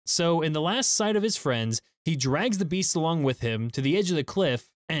So in the last sight of his friends, he drags the beast along with him to the edge of the cliff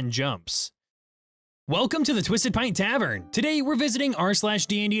and jumps. Welcome to the Twisted Pint Tavern! Today we're visiting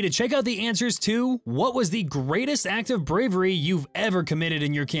r/D&D to check out the answers to what was the greatest act of bravery you've ever committed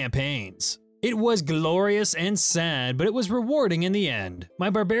in your campaigns. It was glorious and sad, but it was rewarding in the end. My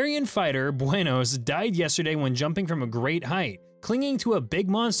barbarian fighter, Buenos, died yesterday when jumping from a great height, clinging to a big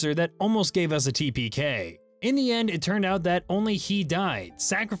monster that almost gave us a TPK. In the end, it turned out that only he died,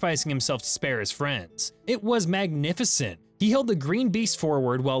 sacrificing himself to spare his friends. It was magnificent. He held the green beast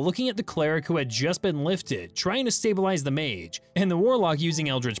forward while looking at the cleric who had just been lifted, trying to stabilize the mage, and the warlock using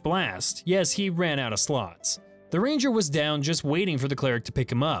Eldritch Blast. Yes, he ran out of slots. The ranger was down, just waiting for the cleric to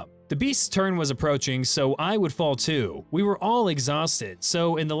pick him up. The beast's turn was approaching, so I would fall too. We were all exhausted,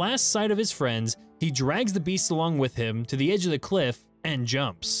 so in the last sight of his friends, he drags the beast along with him to the edge of the cliff and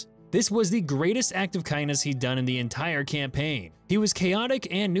jumps. This was the greatest act of kindness he'd done in the entire campaign. He was chaotic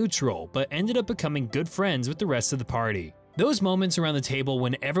and neutral, but ended up becoming good friends with the rest of the party. Those moments around the table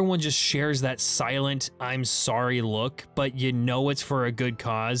when everyone just shares that silent, I'm sorry look, but you know it's for a good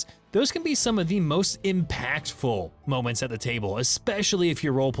cause, those can be some of the most impactful moments at the table, especially if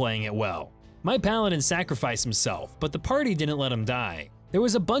you're role-playing it well. My paladin sacrificed himself, but the party didn't let him die. There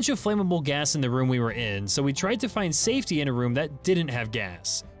was a bunch of flammable gas in the room we were in, so we tried to find safety in a room that didn't have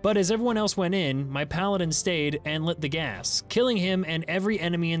gas. But as everyone else went in, my paladin stayed and lit the gas, killing him and every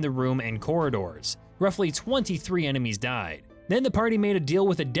enemy in the room and corridors. Roughly 23 enemies died. Then the party made a deal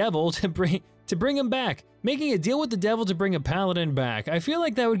with the devil to bring him back. Making a deal with the devil to bring a paladin back, I feel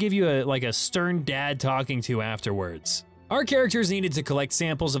like that would give you a stern dad talking to afterwards. Our characters needed to collect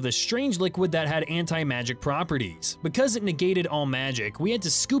samples of the strange liquid that had anti-magic properties. Because it negated all magic, we had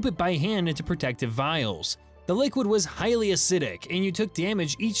to scoop it by hand into protective vials. The liquid was highly acidic, and you took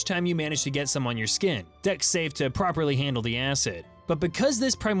damage each time you managed to get some on your skin. Dex save to properly handle the acid. But because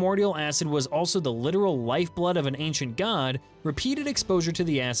this primordial acid was also the literal lifeblood of an ancient god, repeated exposure to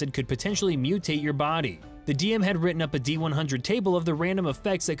the acid could potentially mutate your body. The DM had written up a D100 table of the random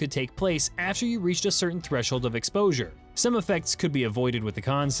effects that could take place after you reached a certain threshold of exposure. Some effects could be avoided with the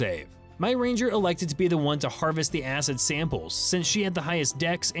con save. My ranger elected to be the one to harvest the acid samples, since she had the highest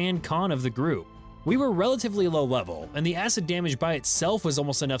dex and con of the group. We were relatively low level, and the acid damage by itself was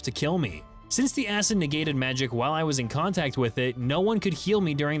almost enough to kill me. Since the acid negated magic while I was in contact with it, no one could heal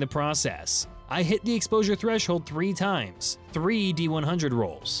me during the process. I hit the exposure threshold 3 times, 3 D100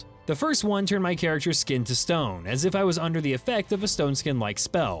 rolls. The first one turned my character's skin to stone, as if I was under the effect of a stone skin-like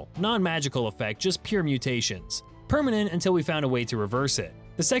spell. Non-magical effect, just pure mutations. Permanent until we found a way to reverse it.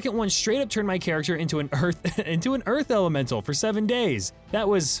 The second one straight up turned my character into an earth elemental for 7 days. That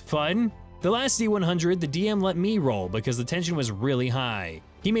was fun. The last D100, the DM let me roll because the tension was really high.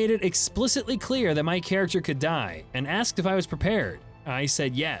 He made it explicitly clear that my character could die and asked if I was prepared. I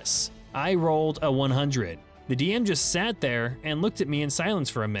said yes. I rolled a 100. The DM just sat there and looked at me in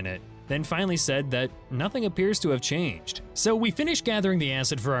silence for a minute, then finally said that nothing appears to have changed. So we finished gathering the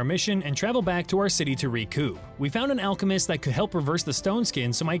acid for our mission and traveled back to our city to recoup. We found an alchemist that could help reverse the stone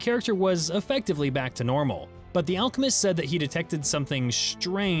skin, so my character was effectively back to normal. But the alchemist said that he detected something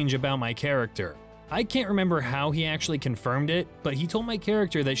strange about my character. I can't remember how he actually confirmed it, but he told my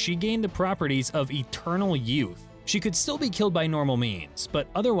character that she gained the properties of eternal youth. She could still be killed by normal means, but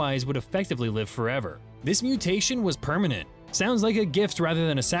otherwise would effectively live forever. This mutation was permanent. Sounds like a gift rather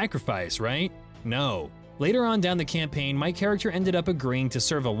than a sacrifice, right? No. Later on down the campaign, my character ended up agreeing to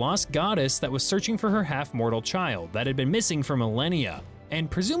serve a lost goddess that was searching for her half-mortal child that had been missing for millennia, and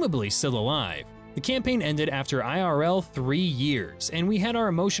presumably still alive. The campaign ended after IRL 3 years, and we had our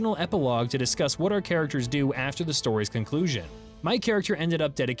emotional epilogue to discuss what our characters do after the story's conclusion. My character ended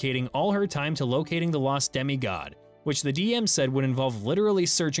up dedicating all her time to locating the lost demigod, which the DM said would involve literally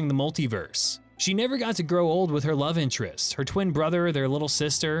searching the multiverse. She never got to grow old with her love interests, her twin brother, their little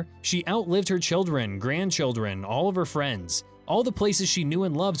sister. She outlived her children, grandchildren, all of her friends. All the places she knew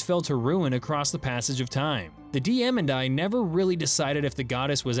and loved fell to ruin across the passage of time. The DM and I never really decided if the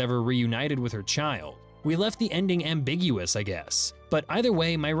goddess was ever reunited with her child. We left the ending ambiguous, I guess. But either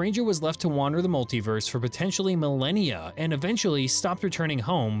way, my ranger was left to wander the multiverse for potentially millennia and eventually stopped returning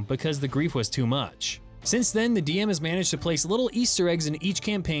home because the grief was too much. Since then, the DM has managed to place little Easter eggs in each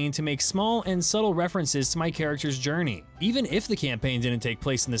campaign to make small and subtle references to my character's journey, even if the campaign didn't take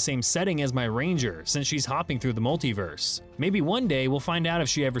place in the same setting as my ranger, since she's hopping through the multiverse. Maybe one day we'll find out if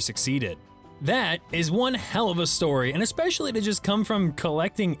she ever succeeded. That is one hell of a story, and especially to just come from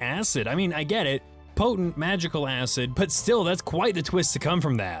collecting acid. I mean, I get it, potent magical acid, but still, that's quite the twist to come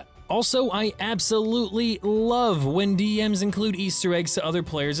from that. Also, I absolutely love when DMs include Easter eggs to other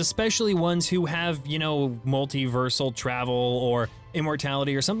players, especially ones who have, multiversal travel or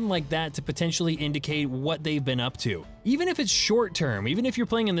immortality or something like that to potentially indicate what they've been up to. Even if it's short term, even if you're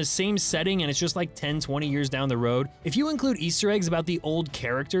playing in the same setting and it's just like 10, 20 years down the road, if you include Easter eggs about the old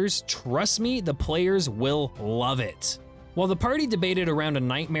characters, trust me, the players will love it. While the party debated around a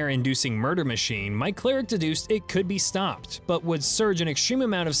nightmare-inducing murder machine, my cleric deduced it could be stopped, but would surge an extreme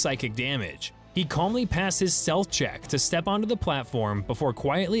amount of psychic damage. He calmly passed his stealth check to step onto the platform before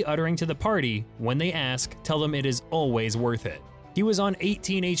quietly uttering to the party, when they ask, tell them it is always worth it. He was on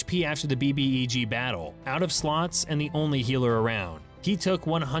 18 HP after the BBEG battle, out of slots and the only healer around. He took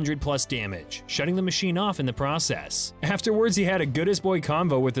 100 plus damage, shutting the machine off in the process. Afterwards, he had a goodest boy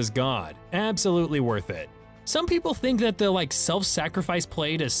combo with his god. Absolutely worth it. Some people think that the self-sacrifice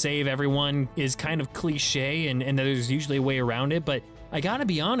play to save everyone is kind of cliche and that there's usually a way around it, but I gotta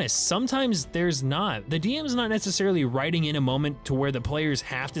be honest, sometimes there's not. The DM's not necessarily writing in a moment to where the players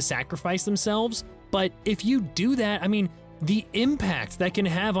have to sacrifice themselves, but if you do that, I mean, the impact that can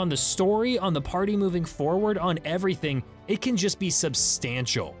have on the story, on the party moving forward, on everything, it can just be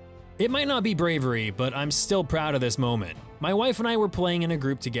substantial. It might not be bravery, but I'm still proud of this moment. My wife and I were playing in a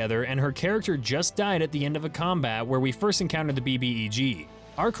group together, and her character just died at the end of a combat where we first encountered the BBEG.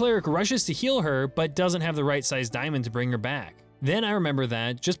 Our cleric rushes to heal her, but doesn't have the right size diamond to bring her back. Then I remember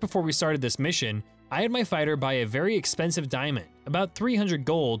that, just before we started this mission, I had my fighter buy a very expensive diamond, about 300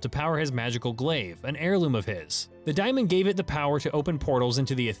 gold, to power his magical glaive, an heirloom of his. The diamond gave it the power to open portals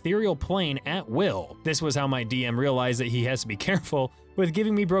into the ethereal plane at will. This was how my DM realized that he has to be careful with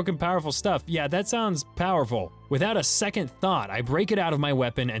giving me broken powerful stuff. Yeah, that sounds powerful. Without a second thought, I break it out of my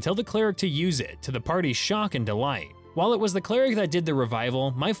weapon and tell the cleric to use it, to the party's shock and delight. While it was the cleric that did the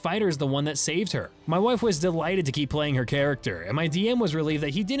revival, my fighter's the one that saved her. My wife was delighted to keep playing her character, and my DM was relieved that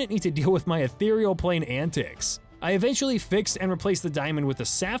he didn't need to deal with my ethereal plane antics. I eventually fixed and replaced the diamond with a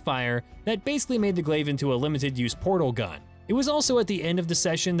sapphire that basically made the glaive into a limited-use portal gun. It was also at the end of the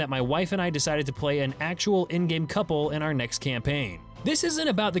session that my wife and I decided to play an actual in-game couple in our next campaign. This isn't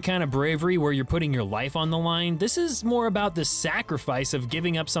about the kind of bravery where you're putting your life on the line. This is more about the sacrifice of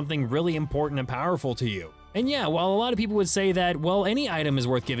giving up something really important and powerful to you. And yeah, while a lot of people would say that, well, any item is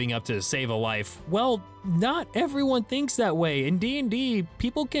worth giving up to save a life, well, not everyone thinks that way. In D&D,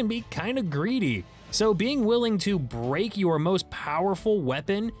 people can be kind of greedy. So being willing to break your most powerful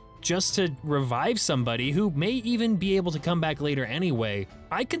weapon just to revive somebody who may even be able to come back later anyway,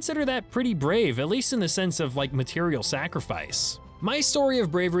 I consider that pretty brave, at least in the sense of material sacrifice. My story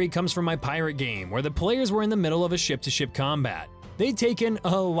of bravery comes from my pirate game, where the players were in the middle of a ship-to-ship combat. They'd taken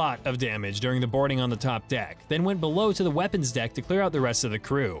a lot of damage during the boarding on the top deck, then went below to the weapons deck to clear out the rest of the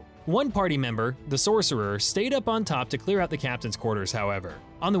crew. One party member, the sorcerer, stayed up on top to clear out the captain's quarters, however.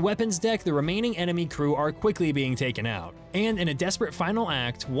 On the weapons deck, the remaining enemy crew are quickly being taken out, and in a desperate final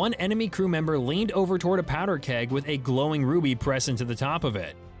act, one enemy crew member leaned over toward a powder keg with a glowing ruby pressed into the top of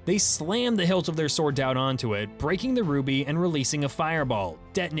it. They slammed the hilt of their sword down onto it, breaking the ruby and releasing a fireball,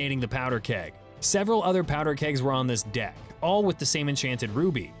 detonating the powder keg. Several other powder kegs were on this deck, all with the same enchanted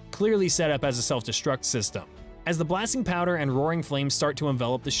ruby, clearly set up as a self-destruct system. As the blasting powder and roaring flames start to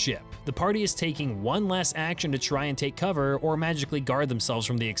envelop the ship, the party is taking one last action to try and take cover or magically guard themselves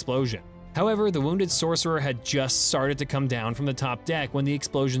from the explosion. However, the wounded sorcerer had just started to come down from the top deck when the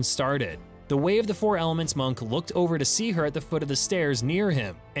explosion started. The Way of the Four Elements monk looked over to see her at the foot of the stairs near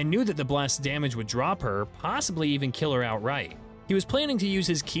him, and knew that the blast damage would drop her, possibly even kill her outright. He was planning to use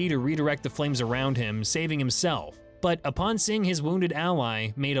his key to redirect the flames around him, saving himself, but upon seeing his wounded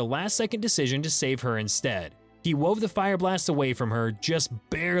ally, made a last-second decision to save her instead. He wove the fire blast away from her, just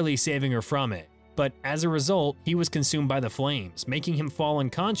barely saving her from it. But as a result, he was consumed by the flames, making him fall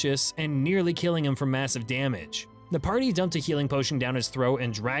unconscious and nearly killing him from massive damage. The party dumped a healing potion down his throat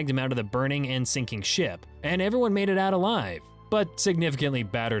and dragged him out of the burning and sinking ship, and everyone made it out alive, but significantly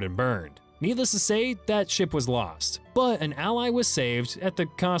battered and burned. Needless to say, that ship was lost, but an ally was saved at the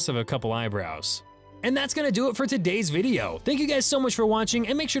cost of a couple eyebrows. And that's gonna do it for today's video. Thank you guys so much for watching,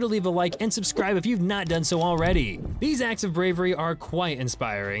 and make sure to leave a like and subscribe if you've not done so already. These acts of bravery are quite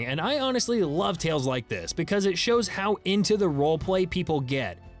inspiring, and I honestly love tales like this because it shows how into the roleplay people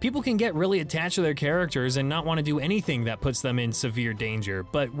get. People can get really attached to their characters and not want to do anything that puts them in severe danger,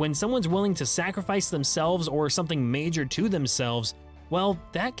 but when someone's willing to sacrifice themselves or something major to themselves, well,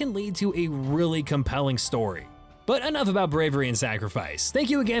 that can lead to a really compelling story. But enough about bravery and sacrifice.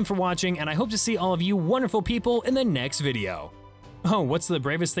 Thank you again for watching, and I hope to see all of you wonderful people in the next video. Oh, what's the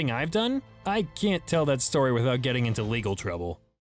bravest thing I've done? I can't tell that story without getting into legal trouble.